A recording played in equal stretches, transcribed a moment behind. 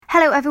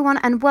Hello everyone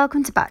and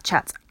welcome to Bat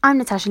Chat. I'm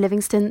Natasha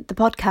Livingston, the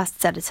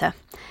podcast's editor.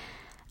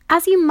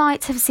 As you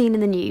might have seen in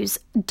the news,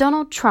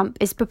 Donald Trump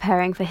is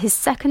preparing for his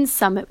second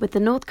summit with the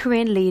North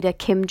Korean leader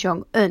Kim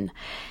Jong-un.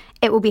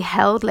 It will be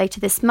held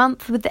later this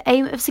month with the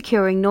aim of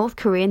securing North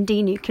Korean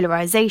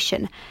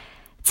denuclearization.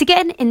 To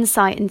get an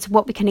insight into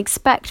what we can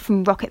expect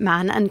from Rocket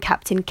Man and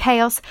Captain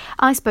Chaos,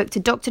 I spoke to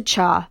Dr.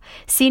 Cha,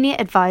 Senior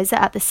Advisor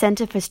at the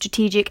Center for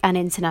Strategic and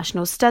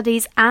International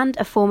Studies and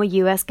a former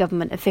US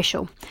government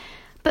official.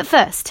 But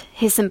first,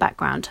 here's some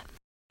background.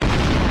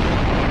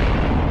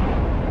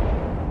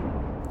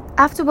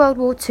 After World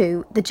War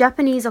II, the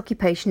Japanese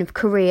occupation of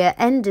Korea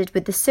ended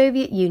with the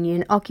Soviet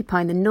Union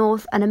occupying the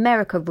North and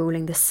America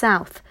ruling the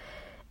South.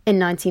 In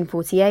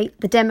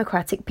 1948, the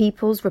Democratic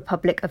People's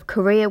Republic of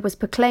Korea was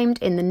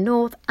proclaimed in the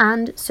North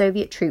and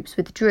Soviet troops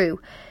withdrew.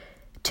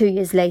 2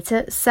 years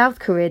later, South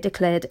Korea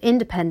declared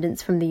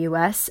independence from the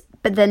US,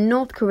 but then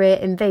North Korea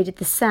invaded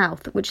the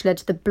South, which led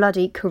to the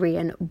bloody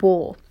Korean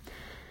War.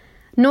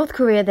 North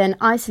Korea then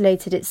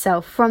isolated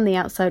itself from the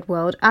outside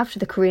world after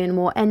the Korean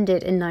War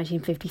ended in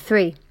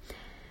 1953.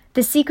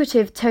 The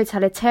secretive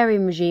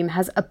totalitarian regime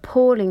has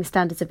appalling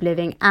standards of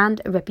living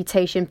and a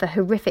reputation for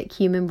horrific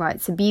human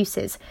rights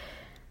abuses.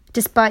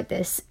 Despite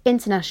this,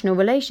 international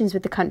relations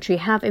with the country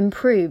have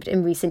improved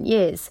in recent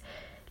years.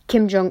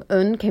 Kim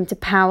Jong-un came to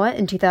power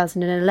in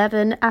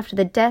 2011 after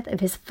the death of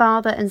his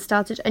father and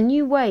started a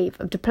new wave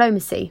of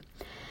diplomacy.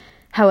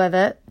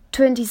 However,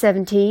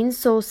 2017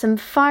 saw some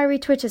fiery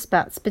Twitter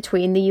spats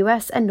between the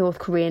US and North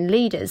Korean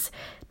leaders.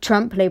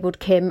 Trump labelled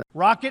Kim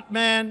Rocket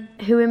Man,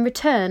 who in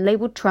return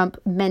labelled Trump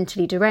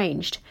mentally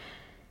deranged.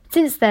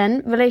 Since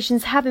then,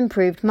 relations have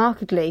improved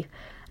markedly.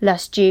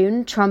 Last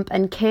June, Trump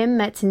and Kim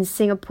met in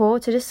Singapore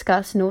to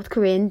discuss North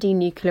Korean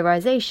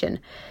denuclearization.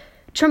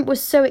 Trump was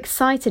so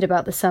excited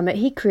about the summit,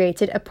 he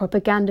created a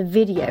propaganda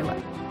video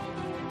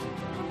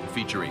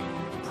featuring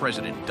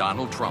President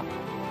Donald Trump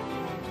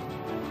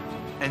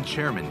and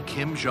Chairman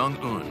Kim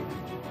Jong-un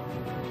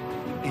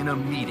in a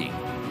meeting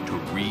to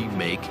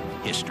remake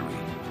history,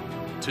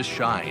 to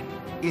shine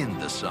in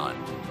the sun.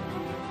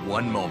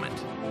 One moment,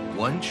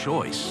 one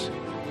choice.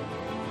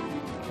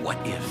 What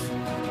if?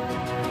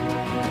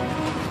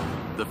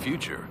 The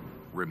future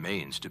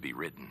remains to be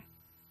written.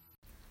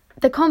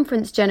 The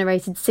conference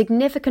generated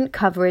significant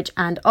coverage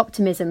and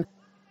optimism.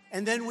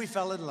 and then we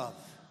fell in love,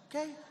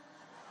 okay?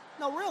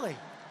 No, really.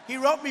 He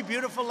wrote me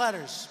beautiful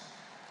letters,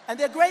 and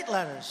they're great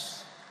letters.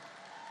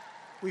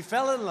 We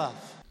fell in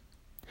love.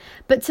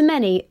 But to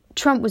many,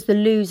 Trump was the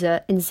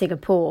loser in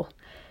Singapore.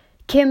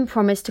 Kim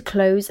promised to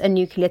close a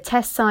nuclear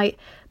test site,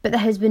 but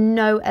there has been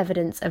no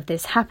evidence of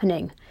this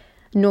happening.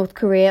 North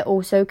Korea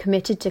also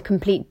committed to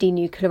complete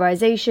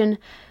denuclearization,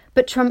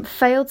 but Trump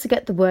failed to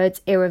get the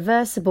words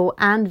irreversible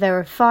and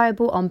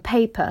verifiable on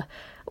paper,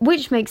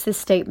 which makes this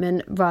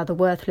statement rather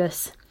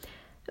worthless.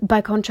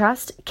 By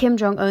contrast, Kim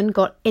Jong-un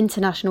got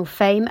international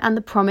fame and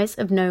the promise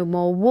of no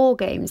more war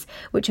games,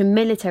 which are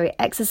military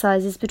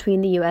exercises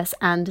between the US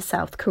and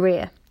South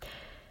Korea.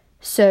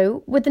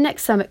 So, with the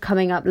next summit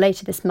coming up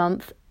later this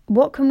month,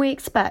 what can we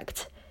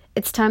expect?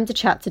 It's time to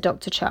chat to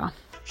Dr. Cha.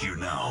 Here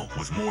now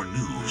with more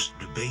news,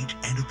 debate,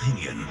 and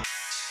opinion.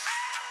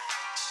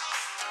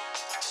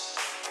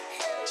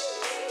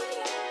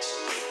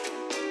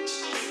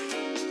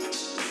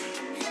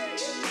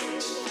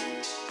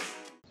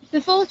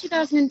 Before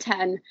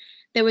 2010,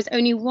 there was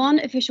only one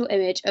official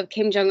image of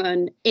Kim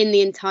Jong-un in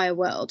the entire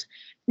world.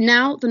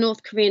 Now, the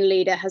North Korean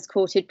leader has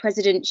courted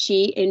President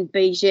Xi in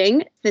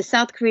Beijing, the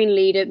South Korean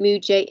leader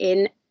Moon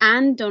Jae-in,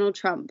 and Donald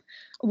Trump.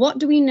 What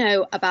do we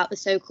know about the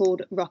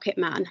so-called Rocket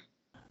Man?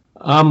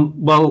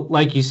 Well,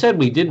 like you said,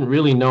 we didn't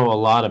really know a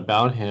lot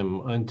about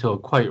him until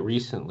quite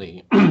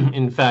recently.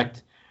 In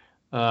fact,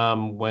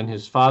 when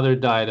his father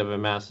died of a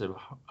massive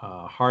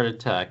heart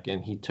attack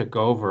and he took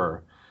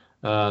over,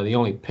 the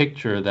only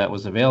picture that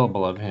was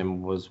available of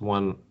him was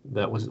one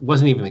that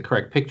wasn't even the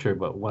correct picture,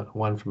 but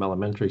one from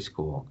elementary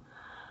school.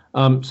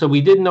 So we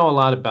didn't know a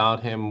lot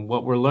about him.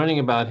 What we're learning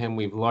about him,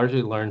 we've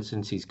largely learned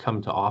since he's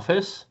come to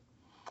office.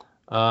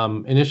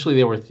 Initially,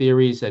 there were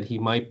theories that he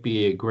might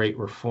be a great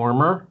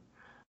reformer,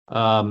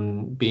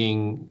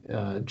 being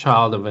a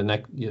child of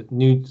a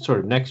new sort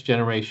of next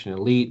generation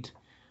elite,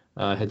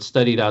 had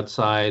studied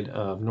outside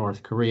of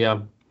North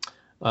Korea.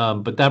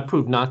 But that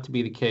proved not to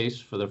be the case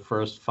for the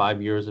first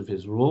 5 years of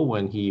his rule,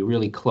 when he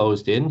really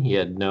closed in. He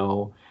had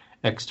no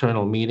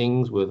external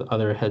meetings with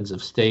other heads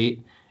of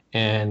state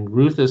and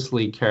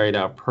ruthlessly carried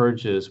out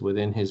purges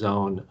within his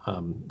own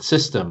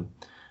system,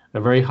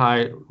 a very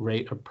high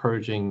rate of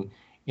purging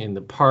in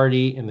the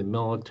party, in the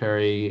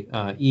military,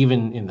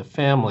 even in the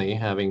family,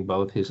 having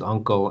both his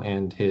uncle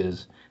and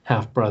his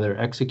half-brother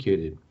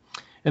executed.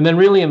 And then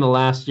really in the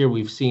last year,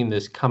 we've seen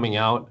this coming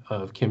out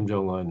of Kim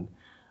Jong-un,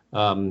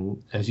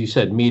 as you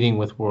said, meeting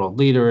with world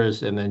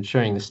leaders and then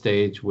sharing the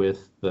stage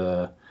with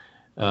the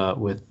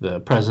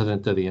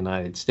President of the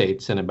United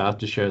States, and about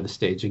to share the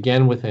stage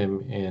again with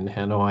him in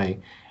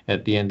Hanoi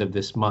at the end of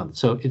this month.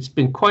 So it's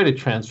been quite a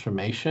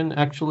transformation,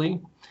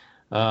 actually.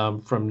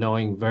 from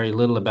knowing very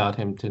little about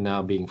him to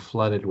now being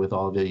flooded with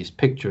all of these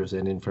pictures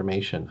and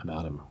information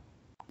about him.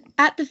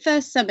 At the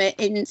first summit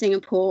in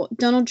Singapore,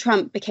 Donald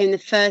Trump became the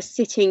first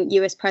sitting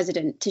US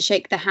president to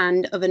shake the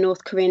hand of a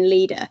North Korean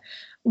leader.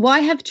 Why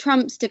have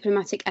Trump's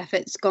diplomatic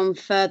efforts gone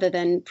further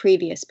than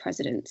previous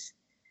presidents?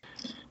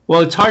 Well,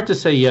 it's hard to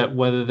say yet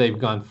whether they've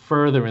gone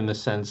further in the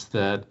sense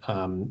that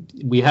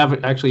we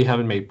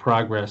haven't made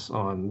progress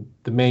on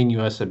the main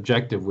U.S.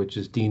 objective, which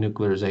is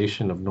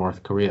denuclearization of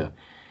North Korea.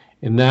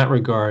 In that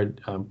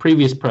regard,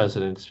 previous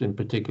presidents, in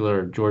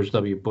particular George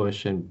W.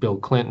 Bush and Bill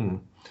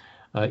Clinton,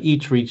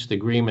 each reached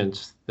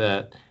agreements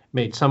that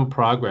made some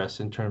progress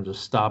in terms of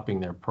stopping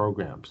their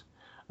programs.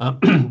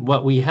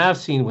 What we have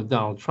seen with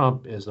Donald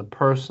Trump is a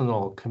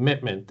personal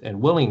commitment and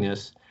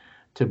willingness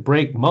to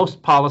break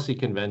most policy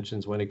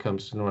conventions when it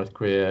comes to North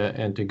Korea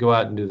and to go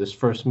out and do this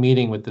first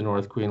meeting with the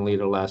North Korean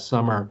leader last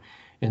summer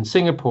in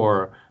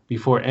Singapore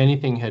before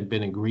anything had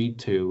been agreed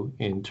to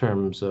in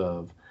terms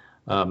of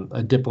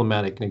a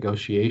diplomatic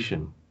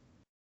negotiation.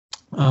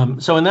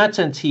 So in that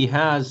sense, he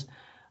has,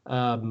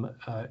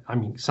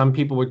 some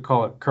people would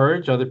call it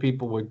courage. Other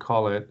people would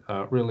call it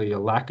really a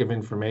lack of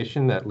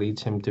information that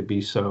leads him to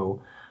be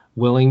so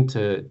willing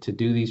to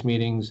do these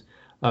meetings.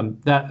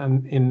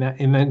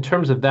 In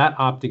terms of that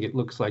optic, it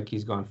looks like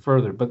he's gone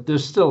further, but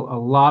there's still a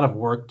lot of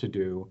work to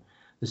do.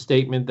 The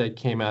statement that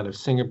came out of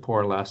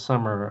Singapore last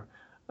summer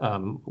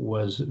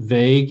was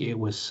vague. It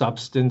was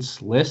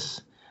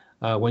substanceless.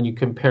 When you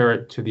compare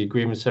it to the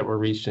agreements that were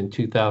reached in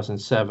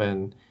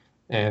 2007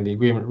 and the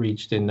agreement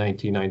reached in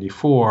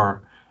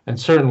 1994, and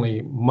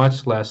certainly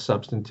much less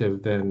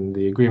substantive than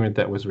the agreement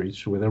that was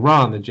reached with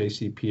Iran, the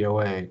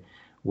JCPOA,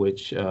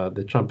 which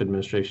the Trump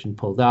administration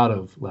pulled out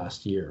of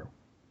last year.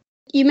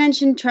 You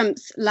mentioned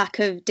Trump's lack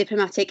of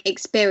diplomatic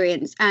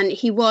experience, and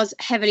he was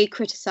heavily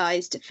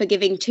criticised for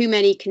giving too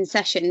many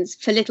concessions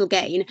for little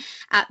gain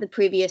at the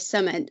previous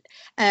summit.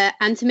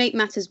 And to make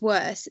matters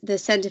worse, the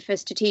Centre for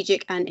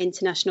Strategic and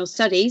International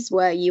Studies,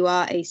 where you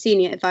are a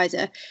senior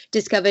advisor,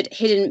 discovered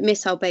hidden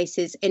missile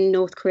bases in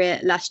North Korea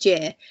last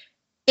year.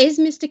 Is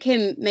Mr.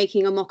 Kim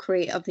making a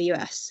mockery of the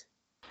US?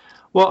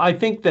 Well, I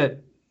think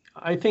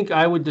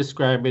I would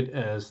describe it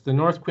as the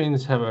North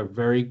Koreans have a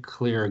very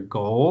clear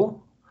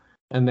goal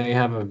and they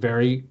have a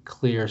very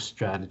clear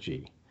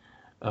strategy.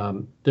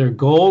 Their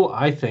goal,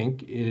 I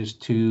think, is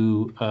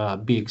to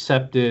be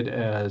accepted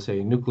as a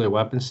nuclear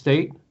weapon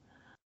state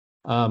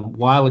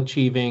while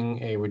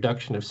achieving a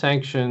reduction of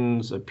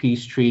sanctions, a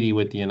peace treaty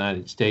with the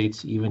United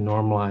States, even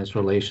normalized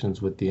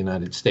relations with the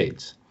United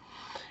States.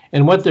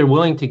 And what they're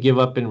willing to give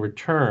up in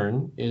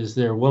return is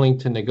they're willing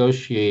to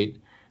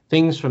negotiate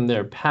things from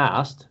their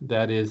past.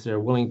 That is, they're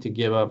willing to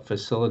give up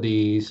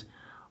facilities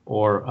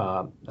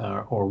or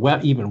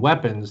even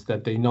weapons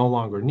that they no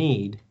longer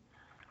need,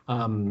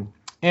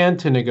 and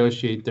to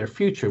negotiate their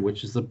future,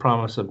 which is the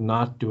promise of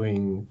not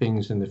doing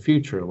things in the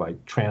future,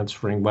 like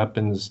transferring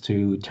weapons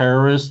to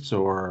terrorists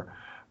or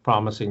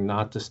promising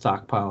not to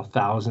stockpile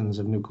thousands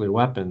of nuclear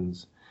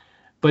weapons.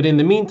 But in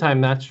the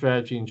meantime, that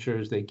strategy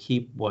ensures they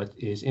keep what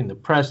is in the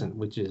present,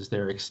 which is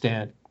their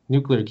extant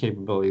nuclear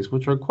capabilities,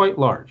 which are quite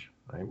large,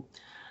 right?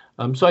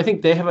 So I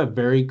think they have a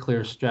very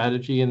clear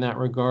strategy in that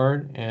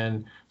regard.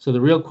 And so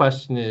the real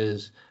question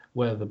is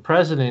whether the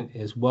president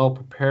is well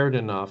prepared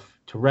enough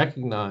to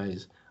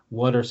recognize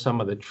what are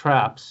some of the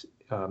traps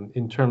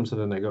in terms of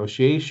the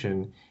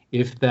negotiation,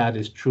 if that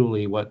is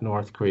truly what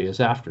North Korea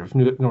is after, if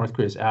North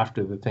Korea is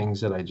after the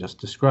things that I just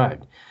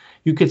described.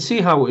 You could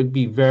see how it would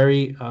be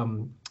very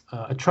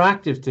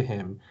attractive to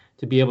him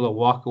to be able to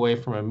walk away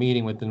from a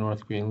meeting with the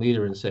North Korean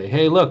leader and say,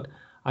 hey, look,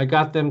 they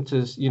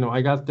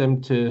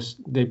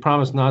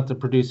promised not to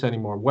produce any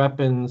more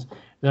weapons.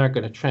 They're not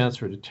going to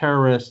transfer to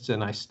terrorists.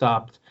 And I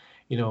stopped,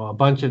 a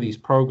bunch of these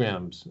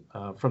programs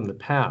from the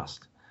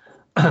past.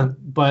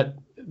 But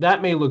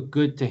that may look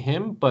good to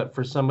him. But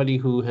for somebody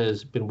who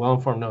has been well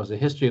informed, knows the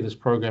history of this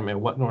program and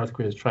what North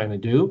Korea is trying to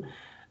do,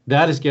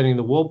 that is getting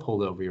the wool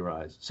pulled over your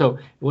eyes. So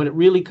what it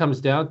really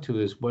comes down to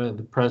is whether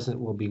the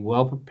president will be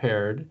well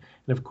prepared.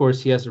 And of course,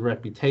 he has a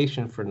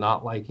reputation for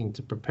not liking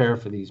to prepare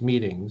for these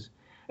meetings.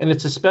 And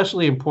it's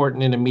especially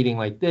important in a meeting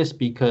like this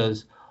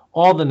because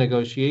all the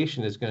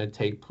negotiation is going to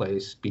take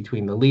place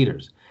between the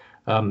leaders.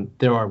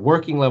 There are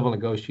working level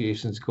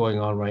negotiations going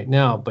on right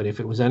now, but if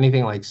it was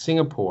anything like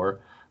Singapore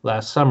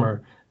last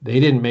summer, they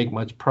didn't make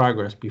much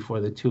progress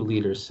before the two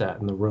leaders sat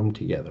in the room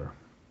together.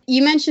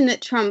 You mentioned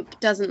that Trump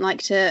doesn't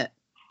like to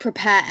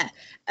prepare.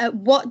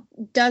 What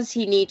does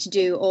he need to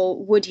do,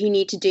 or would he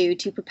need to do,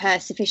 to prepare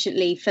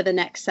sufficiently for the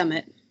next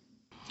summit?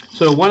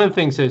 So one of the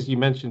things, as you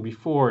mentioned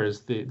before,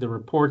 is the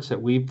reports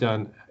that we've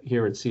done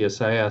here at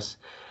CSIS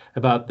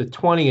about the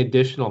 20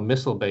 additional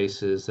missile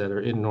bases that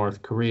are in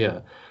North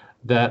Korea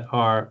that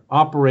are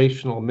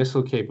operational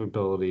missile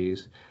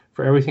capabilities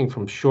for everything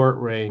from short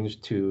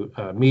range to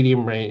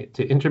medium range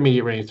to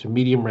intermediate range to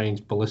medium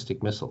range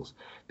ballistic missiles.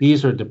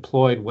 These are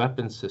deployed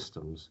weapon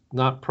systems,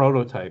 not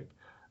prototype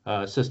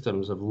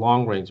systems of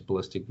long range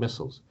ballistic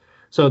missiles.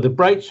 So the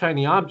bright,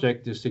 shiny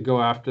object is to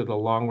go after the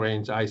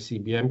long-range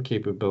ICBM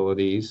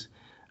capabilities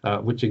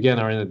which again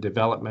are in a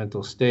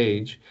developmental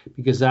stage,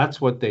 because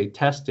that's what they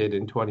tested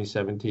in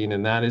 2017,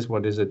 and that is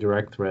what is a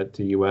direct threat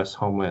to U.S.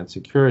 homeland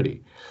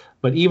security.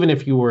 But even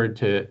if you were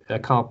to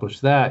accomplish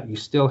that, you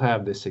still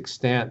have this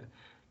extant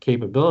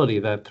capability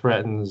that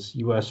threatens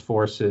U.S.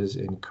 forces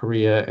in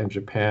Korea and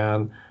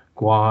Japan,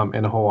 Guam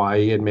and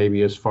Hawaii, and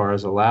maybe as far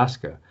as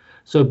Alaska.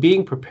 So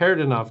being prepared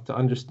enough to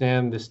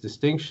understand this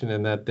distinction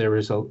and that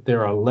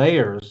there are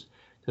layers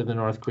to the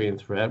North Korean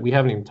threat. We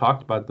haven't even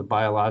talked about the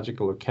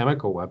biological or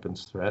chemical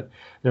weapons threat.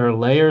 There are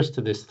layers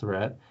to this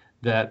threat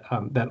that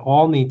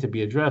all need to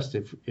be addressed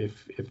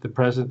if the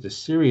president is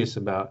serious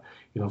about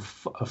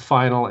a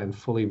final and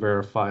fully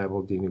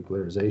verifiable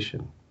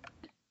denuclearization.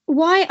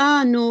 Why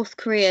are North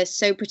Korea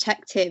so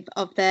protective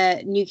of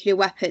their nuclear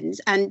weapons,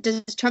 and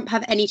does Trump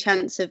have any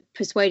chance of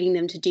persuading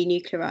them to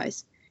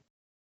denuclearize?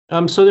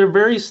 So there are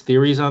various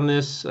theories on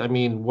this. I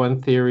mean, one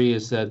theory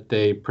is that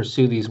they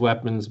pursue these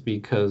weapons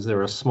because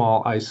they're a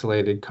small,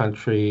 isolated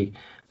country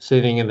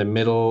sitting in the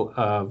middle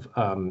of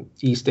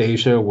East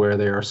Asia, where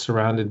they are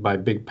surrounded by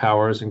big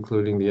powers,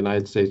 including the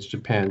United States,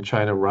 Japan,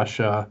 China,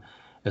 Russia,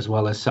 as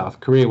well as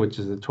South Korea, which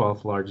is the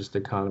 12th largest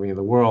economy in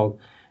the world.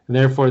 And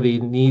therefore, they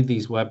need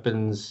these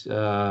weapons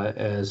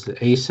as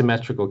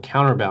asymmetrical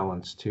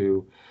counterbalance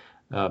to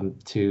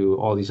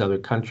all these other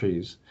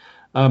countries.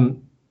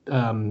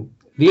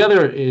 The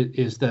other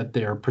is that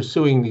they're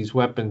pursuing these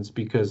weapons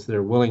because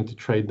they're willing to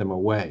trade them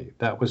away.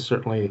 That was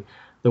certainly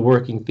the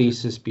working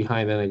thesis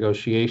behind the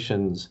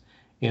negotiations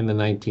in the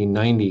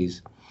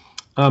 1990s.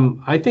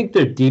 I think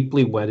they're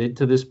deeply wedded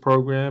to this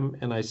program,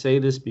 and I say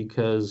this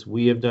because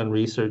we have done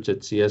research at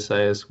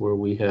CSIS where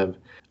we have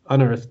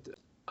unearthed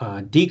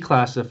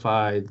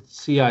declassified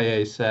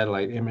CIA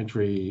satellite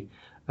imagery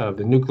of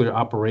the nuclear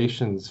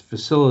operations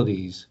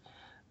facilities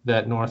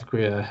that North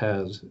Korea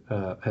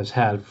has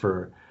had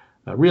for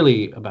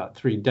really about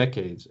 3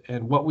 decades.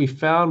 And what we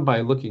found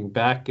by looking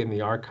back in the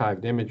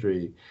archived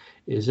imagery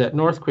is that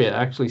North Korea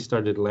actually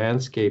started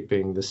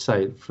landscaping the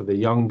site for the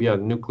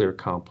Yongbyon nuclear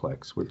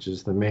complex, which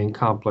is the main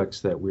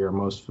complex that we are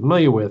most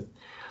familiar with.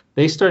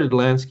 They started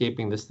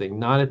landscaping this thing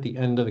not at the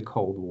end of the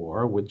Cold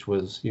War, which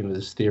was,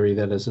 this theory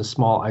that as a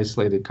small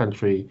isolated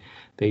country,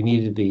 they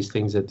needed these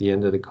things at the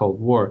end of the Cold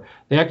War.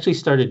 They actually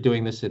started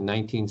doing this in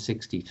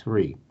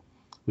 1963,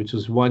 which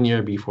was 1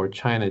 year before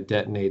China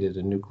detonated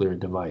a nuclear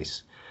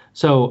device.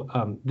 So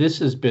this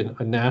has been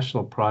a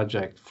national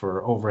project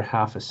for over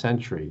half a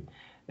century.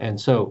 And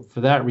so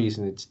for that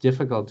reason, it's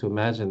difficult to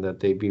imagine that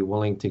they'd be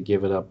willing to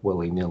give it up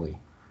willy-nilly.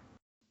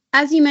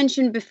 As you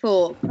mentioned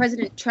before,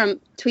 President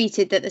Trump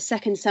tweeted that the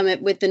second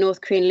summit with the North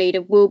Korean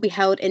leader will be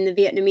held in the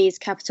Vietnamese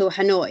capital,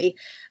 Hanoi.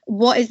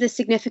 What is the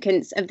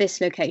significance of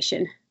this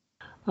location?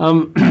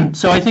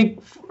 So I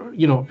think,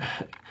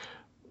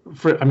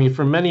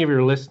 for many of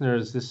your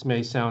listeners, this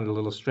may sound a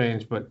little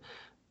strange, but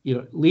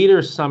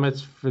leader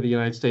summits for the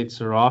United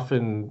States are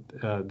often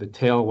the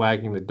tail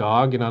wagging the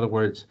dog. In other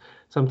words,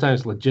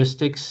 sometimes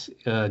logistics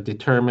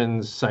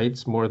determines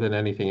sites more than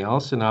anything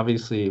else. And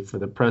obviously, for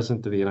the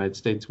president of the United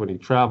States, when he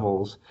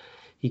travels,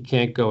 he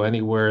can't go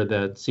anywhere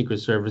that Secret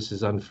Service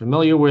is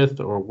unfamiliar with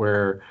or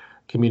where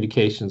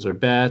communications are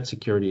bad,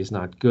 security is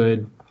not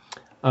good.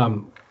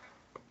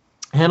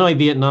 Hanoi,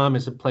 Vietnam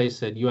is a place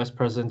that U.S.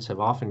 presidents have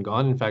often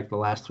gone. In fact, the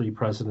last 3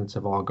 presidents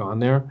have all gone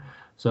there.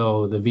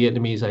 So the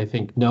Vietnamese, I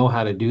think, know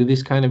how to do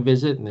this kind of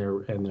visit, and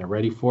they're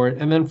ready for it.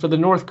 And then for the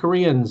North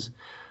Koreans,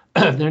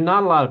 there are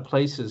not a lot of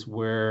places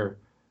where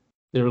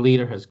their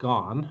leader has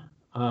gone,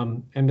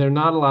 and there are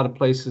not a lot of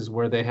places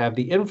where they have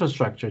the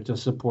infrastructure to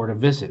support a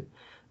visit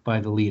by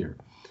the leader.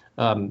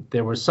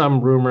 There was some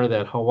rumor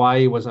that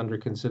Hawaii was under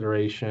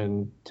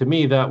consideration. To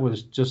me, that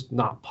was just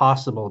not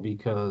possible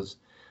because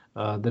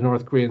the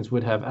North Koreans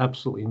would have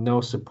absolutely no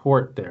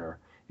support there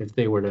if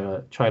they were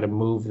to try to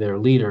move their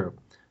leader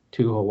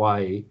to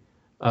Hawaii.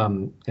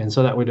 And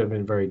so that would have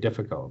been very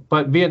difficult.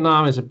 But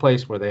Vietnam is a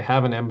place where they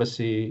have an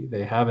embassy,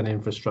 they have an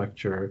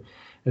infrastructure.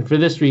 And for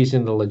this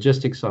reason, the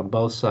logistics on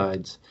both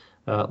sides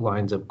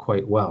lines up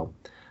quite well.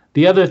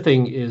 The other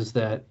thing is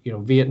that,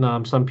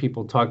 Vietnam, some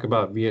people talk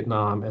about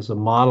Vietnam as a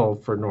model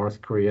for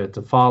North Korea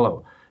to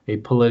follow, a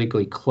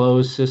politically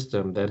closed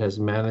system that has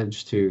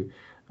managed to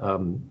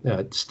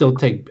still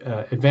take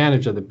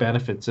advantage of the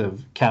benefits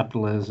of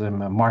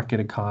capitalism, a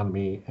market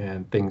economy,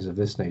 and things of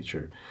this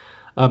nature.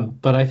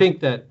 But I think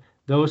that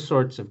those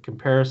sorts of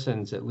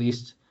comparisons, at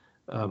least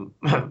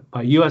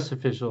by U.S.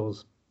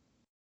 officials,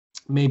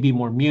 may be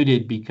more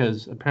muted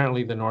because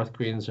apparently the North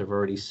Koreans have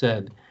already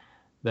said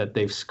that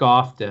they've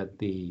scoffed at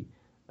the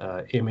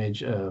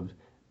image of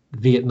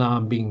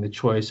Vietnam being the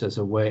choice as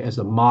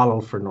a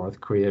model for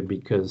North Korea,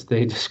 because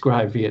they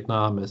describe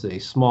Vietnam as a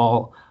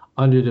small,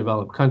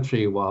 underdeveloped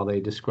country, while they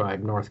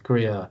describe North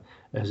Korea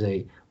as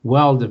a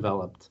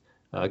well-developed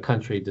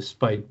country,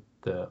 despite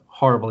the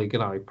horrible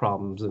economic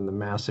problems and the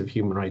massive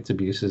human rights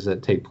abuses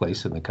that take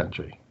place in the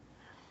country.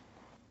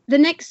 The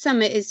next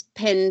summit is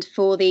pinned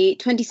for the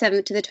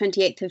 27th to the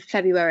 28th of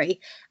February.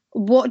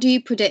 What do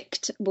you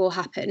predict will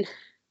happen?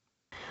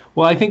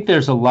 Well, I think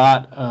there's a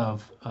lot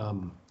of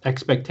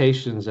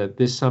expectations that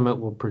this summit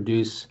will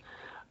produce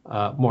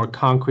more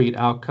concrete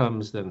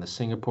outcomes than the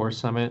Singapore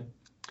summit.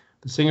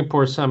 The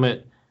Singapore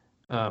summit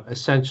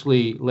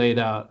essentially laid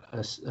out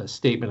a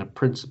statement of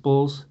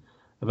principles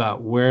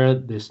about where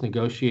this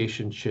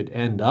negotiation should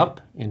end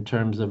up in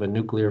terms of a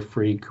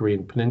nuclear-free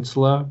Korean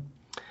peninsula,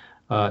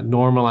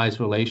 normalized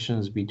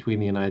relations between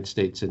the United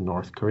States and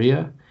North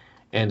Korea,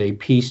 and a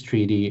peace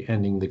treaty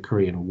ending the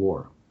Korean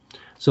War.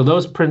 So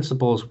those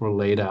principles were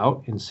laid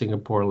out in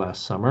Singapore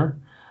last summer.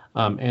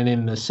 And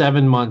in the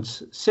 7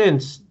 months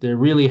since, there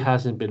really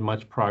hasn't been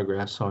much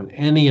progress on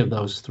any of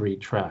those three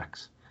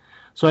tracks.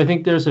 So I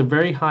think there's a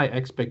very high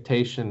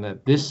expectation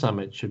that this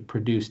summit should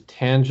produce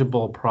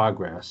tangible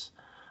progress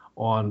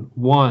on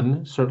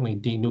one, certainly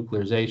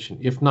denuclearization,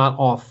 if not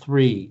all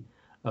three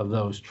of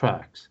those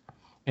tracks.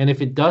 And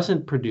if it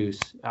doesn't produce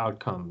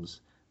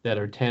outcomes that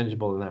are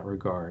tangible in that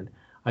regard,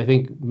 I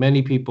think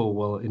many people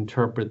will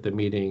interpret the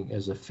meeting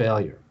as a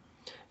failure.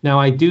 Now,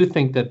 I do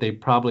think that they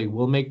probably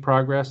will make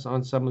progress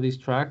on some of these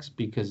tracks,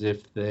 because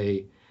if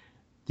they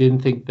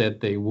didn't think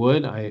that they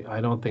would,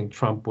 I don't think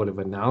Trump would have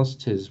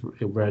announced his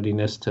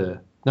readiness to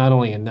not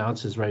only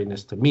announce his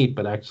readiness to meet,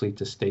 but actually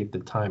to state the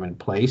time and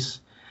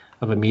place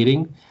of a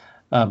meeting.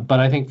 But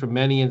I think for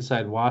many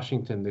inside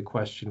Washington, the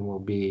question will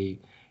be,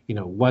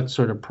 what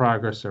sort of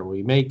progress are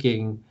we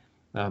making?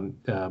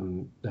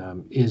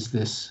 Is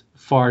this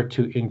far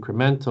too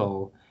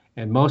incremental?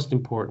 And most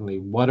importantly,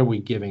 what are we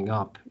giving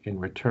up in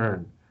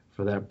return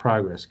for that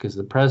progress? Because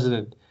the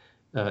president,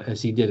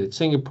 as he did at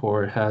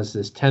Singapore, has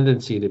this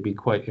tendency to be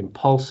quite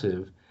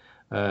impulsive.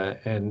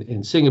 And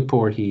in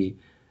Singapore, he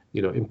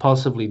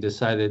impulsively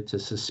decided to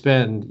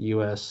suspend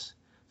U.S.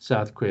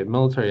 South Korea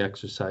military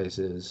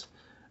exercises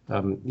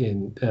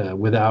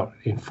without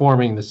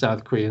informing the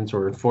South Koreans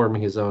or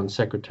informing his own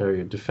Secretary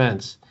of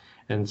Defense.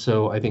 And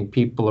so I think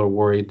people are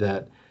worried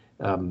that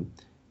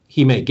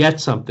he may get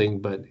something,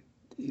 but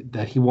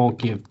that he won't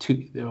give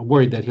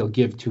worried that he'll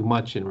give too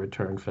much in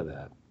return for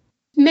that.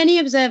 Many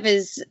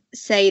observers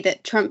say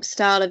that Trump's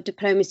style of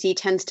diplomacy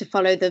tends to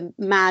follow the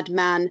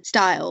madman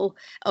style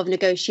of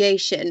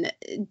negotiation.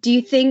 Do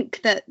you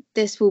think that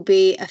this will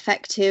be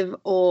effective,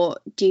 or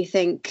do you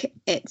think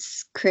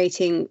it's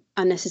creating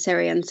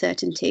unnecessary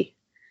uncertainty?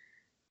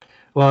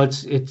 Well,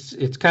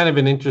 it's kind of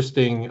an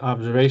interesting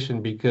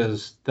observation,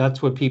 because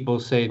that's what people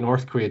say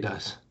North Korea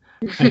does.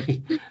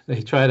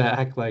 They try to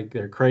act like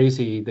they're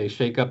crazy. They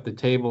shake up the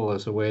table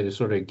as a way to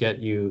sort of get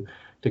you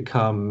to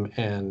come,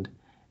 and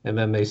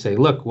then they say,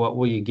 "Look, what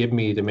will you give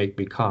me to make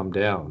me calm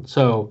down?"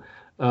 So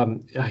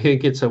I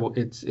think it's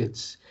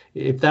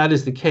if that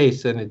is the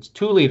case, then it's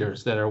two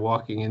leaders that are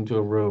walking into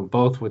a room,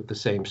 both with the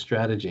same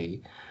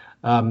strategy.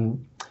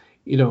 And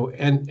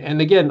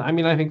again, I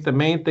mean, I think the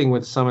main thing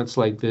with summits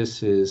like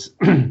this is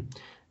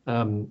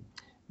that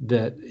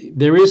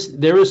there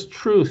is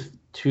truth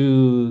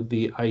to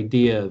the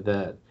idea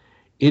that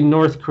in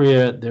North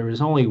Korea there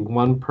is only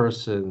one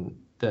person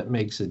that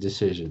makes a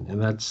decision,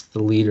 and that's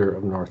the leader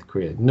of North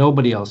Korea.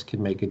 Nobody else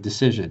can make a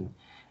decision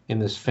in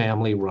this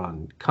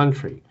family-run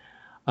country.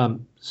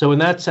 So in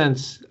that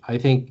sense, I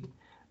think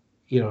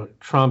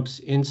Trump's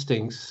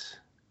instincts,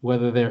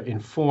 whether they're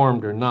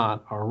informed or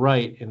not, are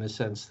right in the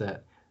sense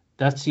that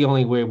that's the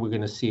only way we're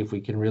going to see if we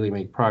can really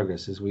make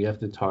progress, is we have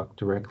to talk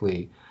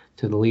directly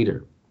to the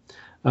leader.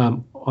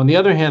 On the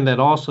other hand, that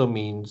also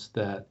means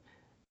that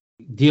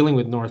dealing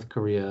with North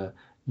Korea,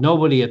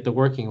 nobody at the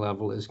working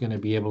level is going to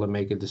be able to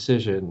make a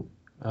decision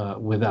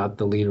without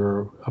the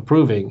leader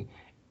approving.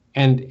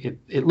 And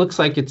it looks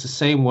like it's the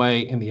same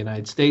way in the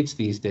United States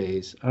these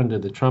days under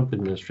the Trump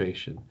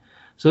administration.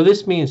 So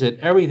this means that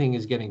everything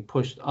is getting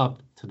pushed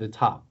up to the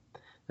top,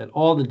 that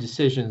all the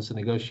decisions and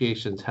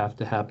negotiations have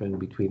to happen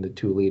between the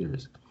two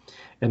leaders.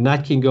 And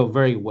that can go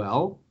very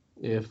well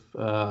if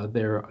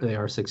they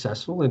are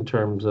successful in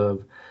terms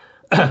of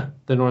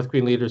the North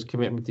Korean leader's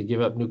commitment to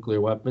give up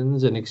nuclear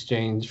weapons in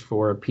exchange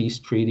for a peace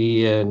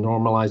treaty and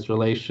normalized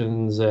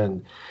relations,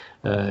 and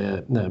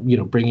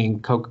bringing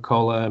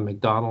Coca-Cola and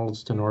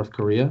McDonald's to North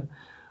Korea,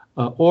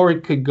 or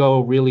it could go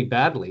really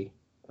badly,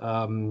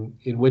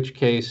 in which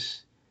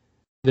case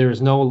there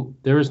is no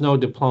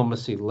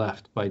diplomacy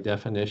left by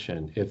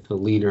definition if the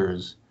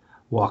leaders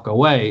walk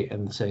away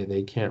and say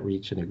they can't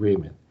reach an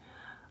agreement.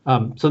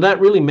 So that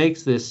really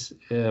makes this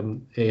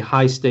a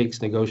high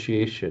stakes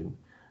negotiation,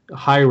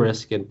 high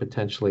risk and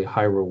potentially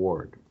high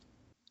reward.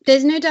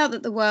 There's no doubt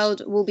that the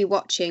world will be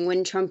watching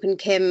when Trump and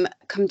Kim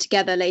come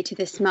together later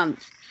this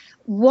month.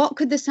 What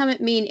could the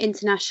summit mean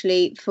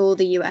internationally for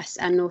the US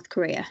and North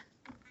Korea?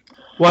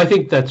 Well, I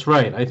think that's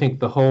right. I think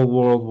the whole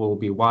world will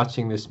be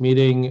watching this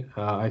meeting.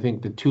 I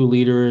think the two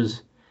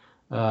leaders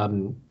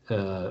would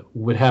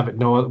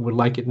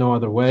like it no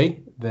other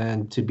way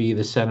than to be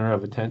the center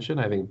of attention.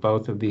 I think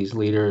both of these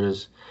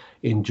leaders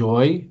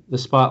enjoy the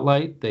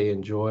spotlight. They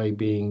enjoy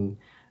being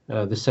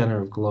the center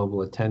of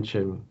global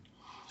attention.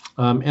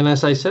 And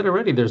as I said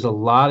already, there's a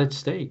lot at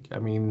stake. I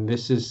mean,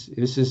 this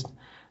is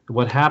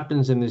what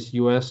happens in this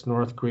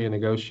U.S.-North Korea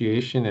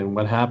negotiation, and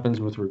what happens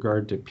with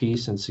regard to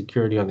peace and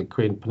security on the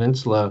Korean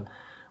Peninsula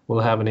will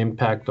have an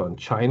impact on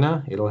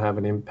China. It'll have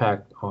an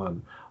impact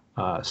on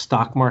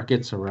stock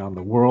markets around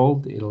the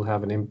world. It'll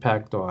have an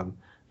impact on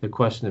the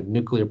question of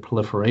nuclear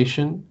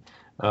proliferation,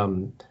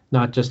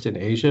 not just in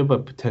Asia,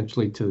 but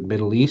potentially to the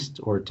Middle East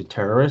or to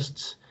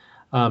terrorists.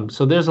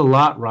 So there's a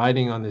lot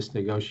riding on this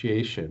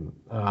negotiation.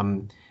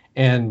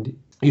 And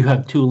you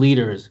have two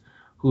leaders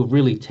who have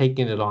really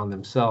taken it on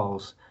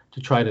themselves to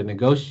try to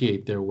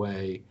negotiate their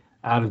way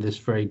out of this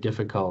very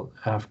difficult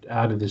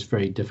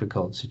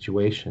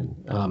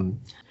situation.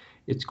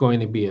 It's going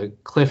to be a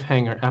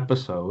cliffhanger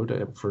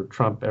episode. For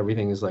Trump,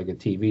 everything is like a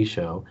TV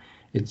show.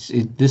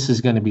 This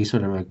is going to be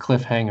sort of a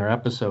cliffhanger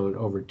episode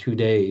over 2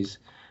 days,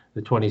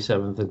 the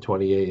 27th and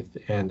 28th.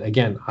 And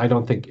again, I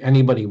don't think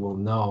anybody will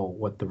know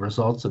what the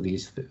results of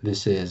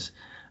this is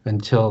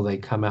until they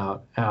come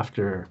out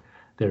after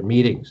their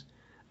meetings.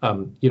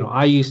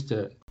 I used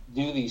to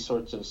do these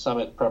sorts of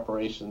summit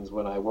preparations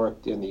when I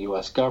worked in the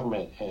U.S.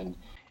 government, and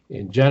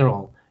in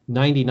general,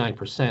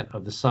 99%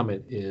 of the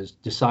summit is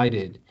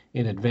decided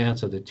in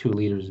advance of the two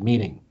leaders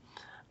meeting,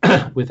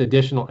 with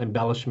additional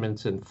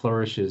embellishments and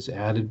flourishes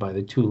added by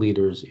the two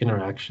leaders'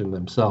 interaction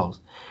themselves.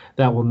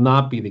 That will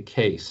not be the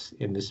case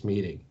in this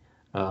meeting.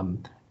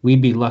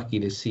 We'd be lucky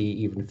to see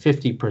even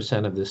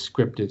 50% of this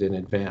scripted in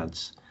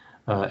advance,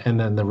 and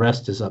then the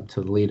rest is up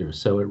to the leaders.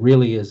 So it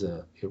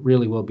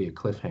really will be a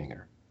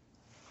cliffhanger.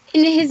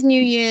 In his New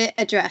Year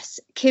address,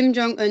 Kim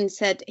Jong-un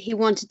said he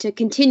wanted to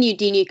continue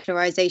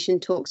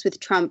denuclearization talks with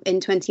Trump in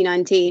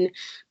 2019,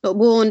 but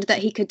warned that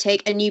he could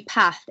take a new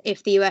path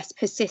if the US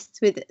persists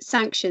with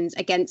sanctions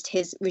against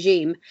his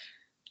regime.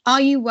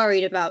 Are you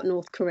worried about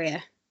North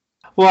Korea?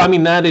 Well,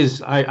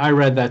 I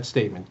read that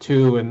statement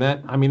too, and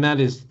that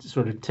is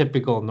sort of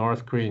typical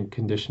North Korean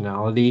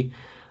conditionality,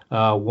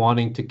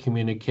 wanting to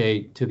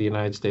communicate to the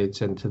United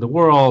States and to the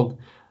world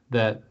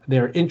that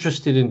they're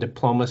interested in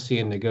diplomacy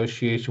and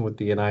negotiation with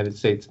the United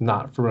States,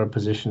 not from a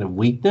position of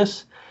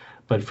weakness,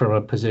 but from a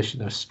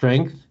position of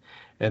strength,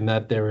 and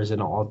that there is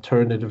an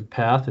alternative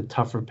path, a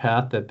tougher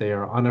path that they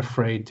are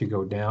unafraid to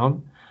go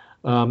down.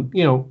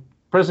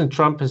 President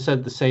Trump has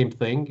said the same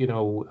thing. He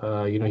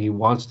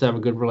wants to have a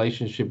good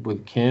relationship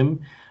with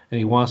Kim, and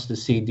he wants to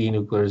see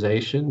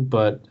denuclearization,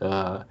 but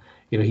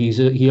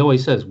he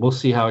always says, we'll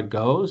see how it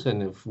goes,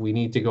 and if we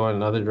need to go in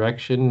another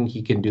direction,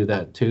 he can do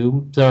that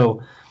too.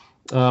 So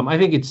I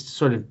think it's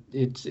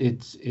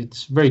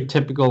very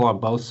typical on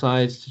both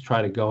sides to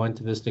try to go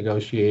into this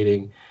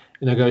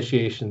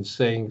negotiations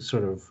saying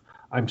sort of,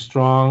 I'm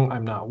strong,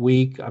 I'm not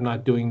weak, I'm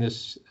not doing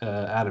this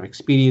out of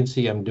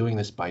expediency, I'm doing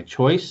this by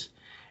choice,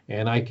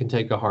 and I can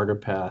take a harder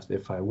path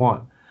if I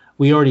want.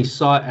 We already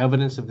saw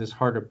evidence of this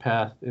harder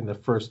path in the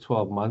first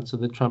 12 months of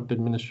the Trump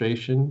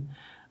administration,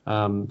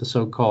 the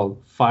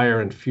so-called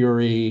fire and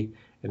fury,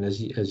 and as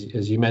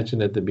you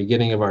mentioned at the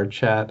beginning of our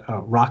chat,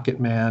 Rocket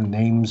Man,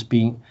 names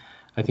being,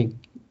 I think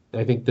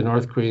the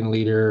North Korean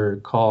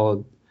leader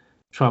called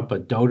Trump a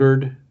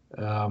dotard.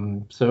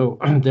 So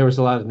there was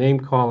a lot of name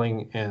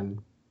calling and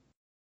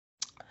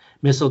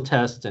missile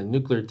tests and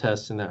nuclear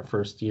tests in that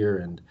first year,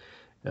 and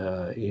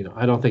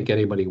I don't think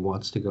anybody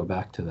wants to go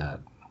back to that.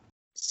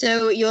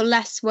 So you're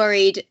less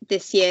worried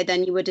this year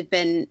than you would have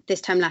been this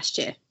time last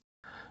year?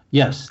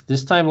 Yes,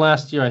 this time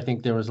last year, I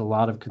think there was a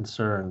lot of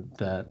concern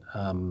that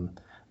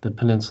the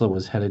peninsula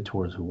was headed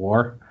towards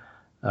war.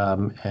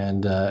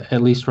 And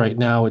at least right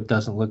now, it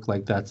doesn't look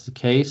like that's the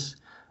case.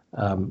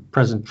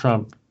 President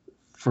Trump,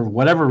 for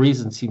whatever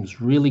reason,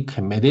 seems really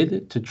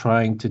committed to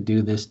trying to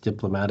do this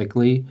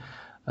diplomatically.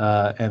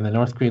 And the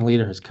North Korean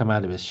leader has come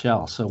out of his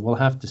shell. So we'll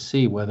have to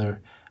see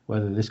whether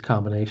this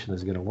combination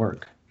is going to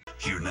work.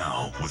 Here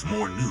now with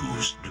more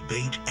news,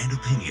 debate, and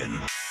opinion.